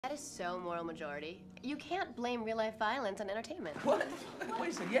That is so moral majority. You can't blame real-life violence on entertainment. What?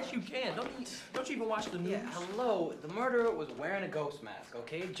 Wait a second. Yes, you can. Don't you even watch the news? Yeah, hello. The murderer was wearing a ghost mask,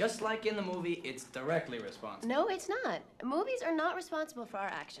 okay? Just like in the movie, it's directly responsible. No, it's not. Movies are not responsible for our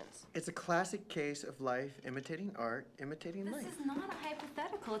actions. It's a classic case of life imitating art, imitating life. This is not a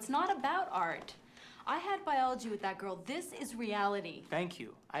hypothetical. It's not about art. I had biology with that girl. This is reality. Thank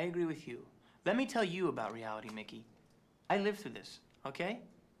you. I agree with you. Let me tell you about reality, Mickey. I lived through this, okay?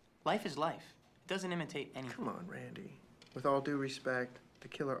 Life is life. It doesn't imitate anything. Come on, Randy. With all due respect, the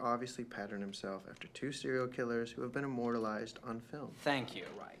killer obviously patterned himself after 2 serial killers who have been immortalized on film. Thank you.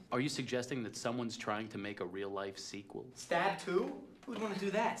 Right. Are you suggesting that someone's trying to make a real-life sequel? Stab 2? Who'd want to do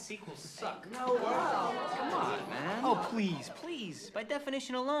that? Sequels suck. No, wow. Come on, man. Oh, please, please. By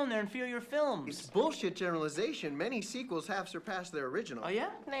definition alone, they're inferior films. It's bullshit generalization. Many sequels have surpassed their original. Oh, yeah?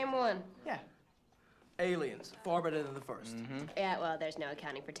 Name one. Yeah. Aliens. Far better than the first. Yeah, well, there's no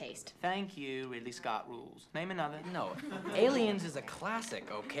accounting for taste. Thank you, Ridley Scott rules. Name another. No, Aliens is a classic,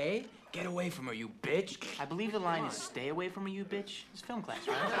 okay? Get away from her, you bitch. I believe the line is stay away from me, you bitch. It's film class,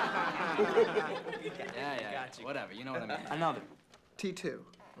 right? Yeah. Gotcha. Whatever, you know what I mean. Another. T2.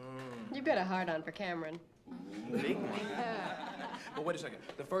 You've got a hard-on for Cameron. Big one. But wait a second.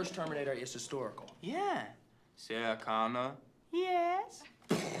 The first Terminator is historical. Yeah. Sarah Connor. Yes.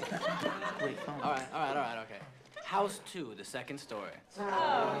 Wait, phone. All right, okay. House 2, the second story. The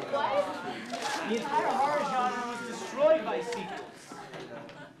entire horror genre was destroyed by sequels.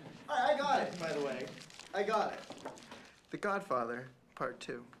 I got it, by the way. I got it. The Godfather, Part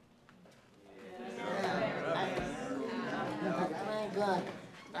 2. Very good.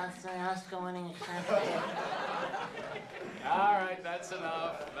 That's the Oscar-winning example. All right, that's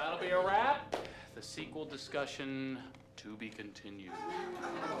enough. That'll be a wrap. The sequel discussion to be continued.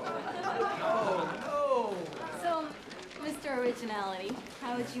 So, Mr. Originality,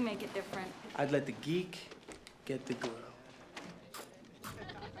 how would you make it different? I'd let the geek get the girl.